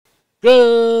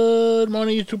Good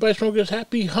morning, YouTube Bike Smokers.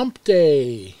 Happy Hump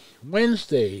Day.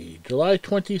 Wednesday, July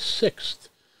 26th.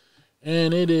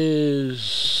 And it is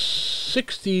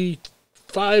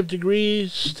 65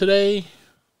 degrees today.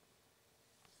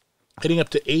 Heading up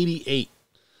to 88.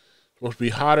 Supposed to be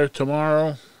hotter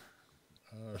tomorrow.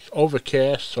 It's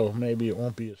overcast, so maybe it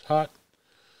won't be as hot.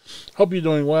 Hope you're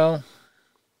doing well.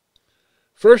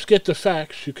 First, get the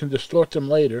facts. You can distort them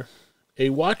later. A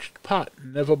watched pot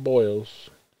never boils.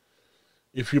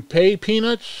 If you pay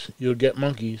peanuts, you'll get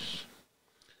monkeys.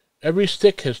 Every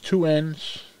stick has two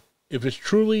ends. If it's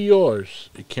truly yours,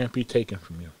 it can't be taken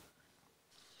from you.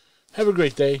 Have a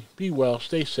great day. Be well.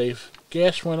 Stay safe.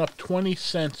 Gas went up 20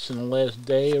 cents in the last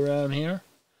day around here.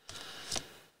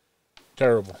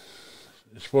 Terrible.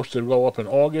 It's supposed to go up in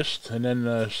August and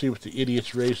then see what the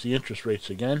idiots raise the interest rates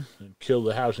again and kill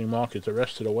the housing market the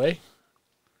rest of the way.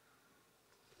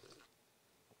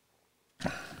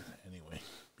 Anyway,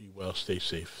 be well. Stay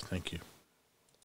safe. Thank you.